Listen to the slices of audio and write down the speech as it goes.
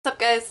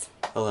guys.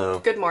 Hello.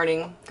 Good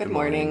morning. Good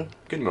morning.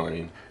 Good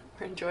morning.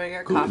 We're enjoying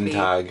our Guten coffee.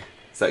 Tag.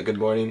 Is that good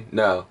morning?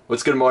 No.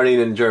 What's good morning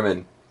in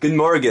German? Good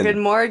Morgen. Good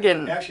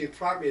Morgen. Actually,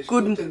 probably is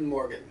Guten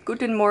Morgen.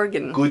 Guten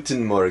Morgen.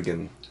 Guten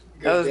Morgen.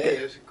 Good day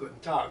good. is Guten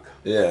Tag.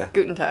 Yeah.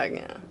 Guten Tag,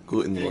 yeah.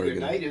 Guten And good Morgen.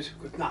 night is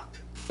Good Nacht.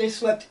 They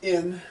slept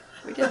in.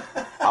 We did.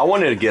 I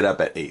wanted to get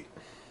up at 8.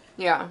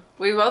 Yeah.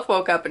 We both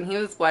woke up and he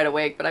was wide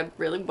awake, but I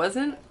really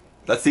wasn't.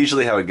 That's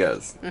usually how it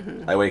goes.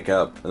 I wake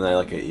up and then I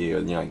look at you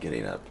and you're not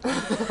getting up.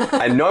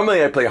 And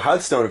normally I play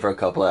Hearthstone for a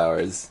couple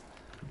hours,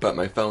 but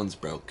my phone's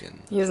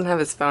broken. He doesn't have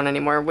his phone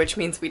anymore, which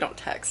means we don't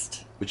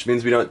text. Which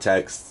means we don't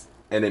text,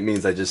 and it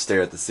means I just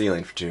stare at the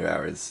ceiling for 2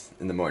 hours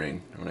in the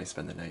morning when I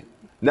spend the night.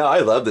 No,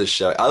 I love this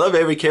show. I love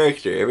every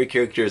character. Every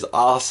character is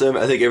awesome.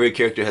 I think every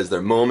character has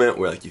their moment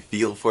where like you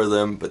feel for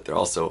them, but they're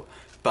also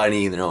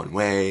funny in their own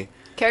way.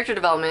 Character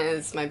development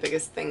is my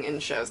biggest thing in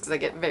shows because I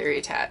get very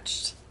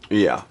attached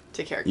Yeah.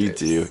 to characters. You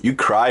do. You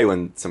cry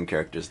when some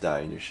characters die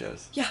in your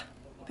shows. Yeah.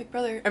 Big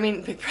Brother. I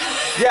mean, Big Brother.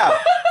 Yeah!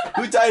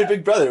 Who died in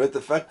Big Brother? What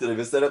the fuck? Did I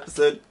miss that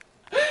episode?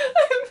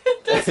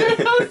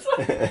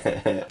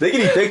 They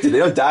get evicted. They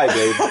don't die,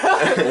 babe.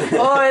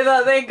 Oh, I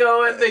thought they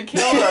go and they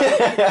kill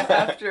them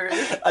after.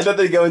 I thought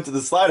they'd go into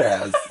the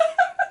slaughterhouse.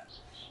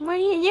 What are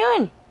you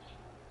doing?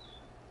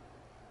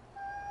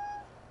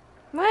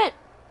 What?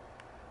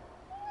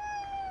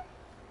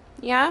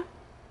 Yeah?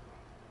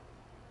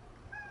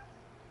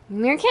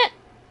 Meerkat?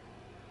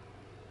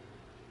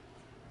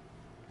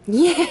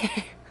 Yeah.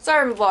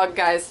 Sorry vlog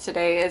guys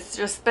today. It's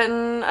just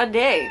been a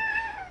day.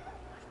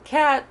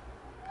 Cat,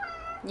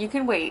 you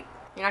can wait.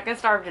 You're not gonna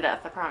starve to death,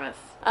 I promise.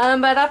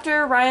 But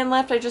after Ryan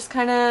left, I just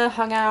kind of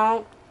hung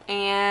out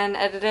and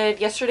edited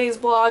yesterday's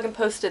vlog and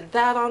posted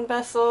that on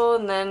Vessel,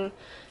 and then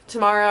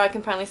tomorrow I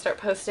can finally start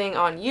posting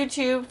on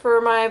YouTube for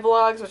my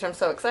vlogs, which I'm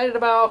so excited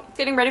about.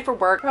 Getting ready for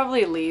work.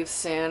 Probably leave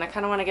soon. I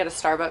kind of want to get a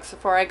Starbucks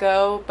before I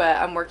go, but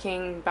I'm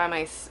working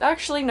by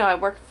actually no, I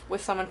work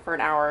with someone for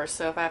an hour,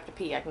 so if I have to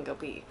pee, I can go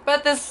pee.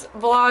 But this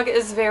vlog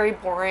is very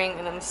boring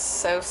and I'm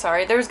so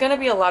sorry. There's gonna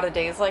be a lot of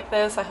days like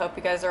this. I hope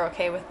you guys are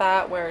okay with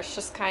that, where it's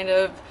just kind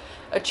of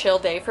a chill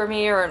day for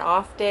me, or an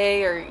off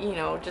day, or you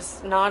know,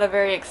 just not a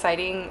very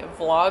exciting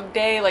vlog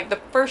day. Like the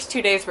first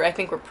 2 days I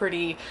think were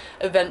pretty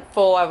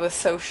eventful. I was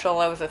social,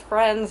 I was with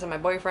friends and my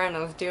boyfriend, I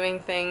was doing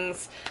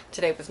things.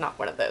 Today was not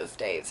one of those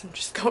days. I'm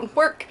just going to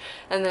work,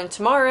 and then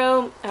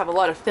tomorrow I have a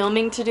lot of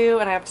filming to do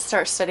and I have to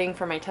start studying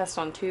for my test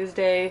on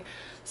Tuesday.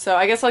 So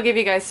I guess I'll give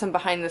you guys some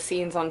behind the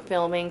scenes on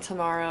filming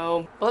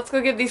tomorrow. But let's go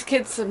give these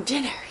kids some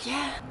dinner.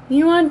 Yeah.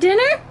 You want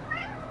dinner?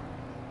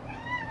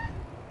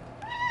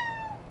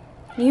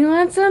 You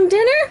want some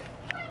dinner?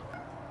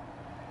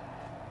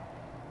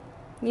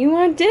 You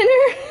want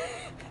dinner?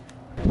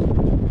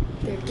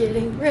 They're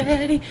getting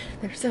ready.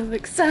 They're so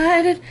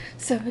excited.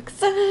 So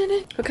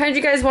excited. What kind do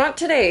you guys want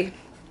today?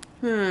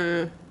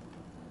 You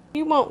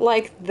won't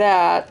like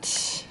that.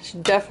 She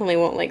definitely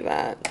won't like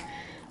that.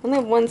 Only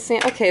have one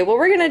sandwich. Okay, well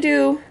we're gonna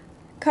do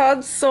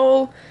cod,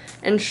 sole,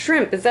 and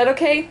shrimp. Is that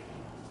okay?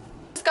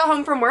 Just got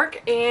home from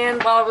work,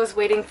 and while I was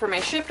waiting for my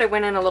shift, I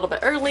went in a little bit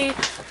early.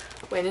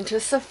 Went into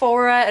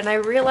Sephora and I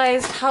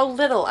realized how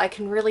little I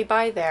can really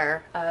buy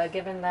there,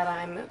 given that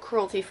I'm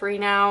cruelty-free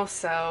now,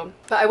 so.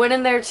 But I went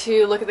in there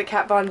to look at the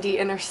Kat Von D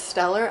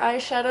Interstellar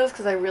eyeshadows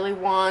because I really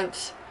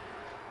want,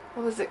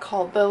 what was it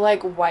called? The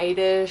like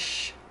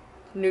whitish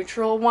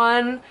neutral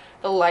one,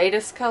 the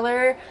lightest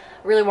color.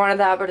 I really wanted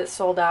that, but it's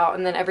sold out,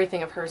 and then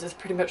everything of hers is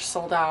pretty much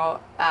sold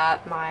out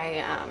at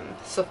my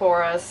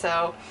Sephora,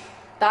 so.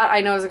 That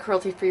I know is a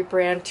cruelty-free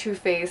brand, Too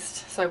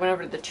Faced, so I went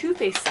over to the Too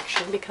Faced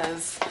section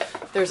because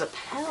there's a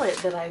palette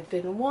that I've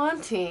been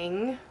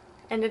wanting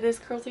and it is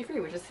cruelty-free,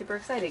 which is super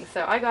exciting.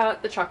 So I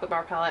got the chocolate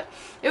bar palette.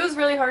 It was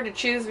really hard to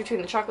choose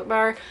between the chocolate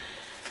bar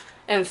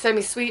and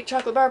semi-sweet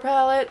chocolate bar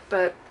palette,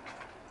 but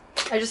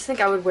I just think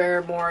I would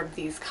wear more of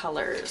these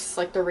colors,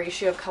 like the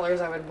ratio of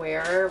colors I would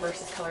wear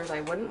versus colors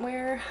I wouldn't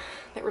wear.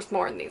 There was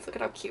more in these. Look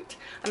at how cute.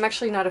 I'm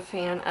actually not a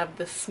fan of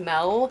the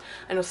smell.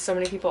 I know so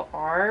many people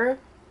are.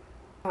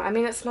 I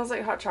mean, it smells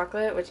like hot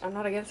chocolate, which I'm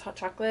not against hot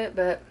chocolate,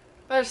 but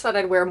I just thought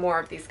I'd wear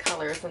more of these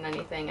colors than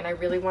anything. And I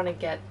really want to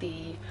get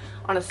the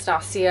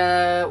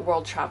Anastasia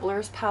World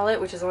Travelers palette,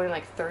 which is only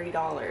like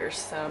 $30.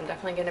 So I'm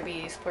definitely going to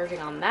be splurging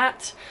on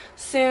that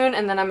soon.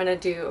 And then I'm going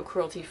to do a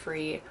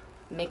cruelty-free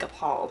makeup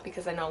haul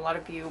because I know a lot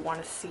of you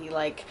want to see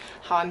like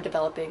how I'm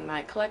developing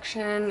my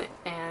collection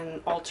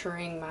and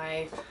altering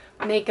my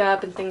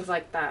makeup and things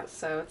like that.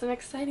 So it's an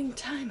exciting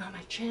time on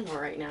my channel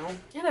right now,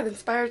 and I've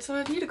inspired some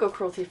of you to go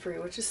cruelty free,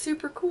 which is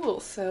super cool,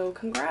 so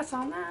congrats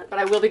on that. But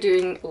I will be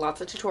doing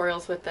lots of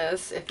tutorials with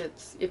this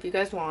if you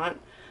guys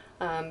want,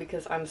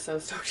 because I'm so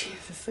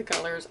Jesus, the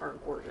colors are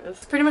gorgeous.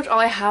 That's pretty much all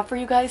I have for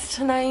you guys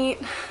tonight.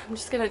 I'm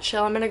just gonna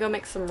chill. I'm gonna go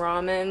make some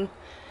ramen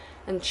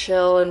and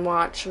chill and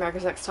watch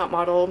America's Next Top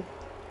Model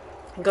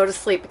and go to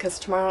sleep because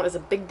tomorrow is a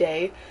big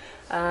day.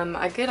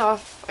 I got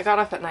off at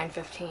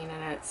 9:15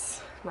 and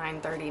it's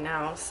 9:30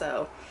 now,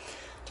 so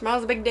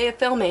tomorrow's a big day of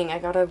filming. I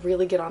gotta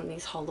really get on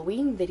these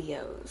Halloween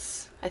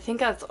videos. I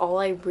think that's all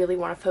I really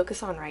want to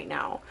focus on right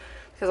now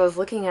because I was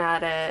looking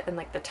at it and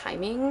like the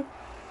timing,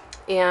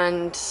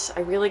 and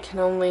I really can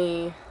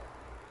only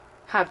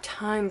have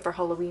time for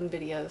Halloween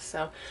videos,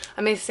 so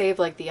I may save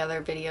like the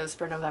other videos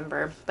for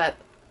November, but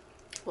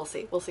we'll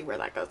see where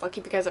that goes. I'll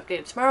keep you guys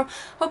updated tomorrow.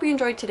 Hope you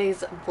enjoyed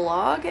today's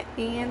vlog,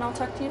 and I'll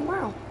talk to you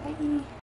tomorrow. Bye.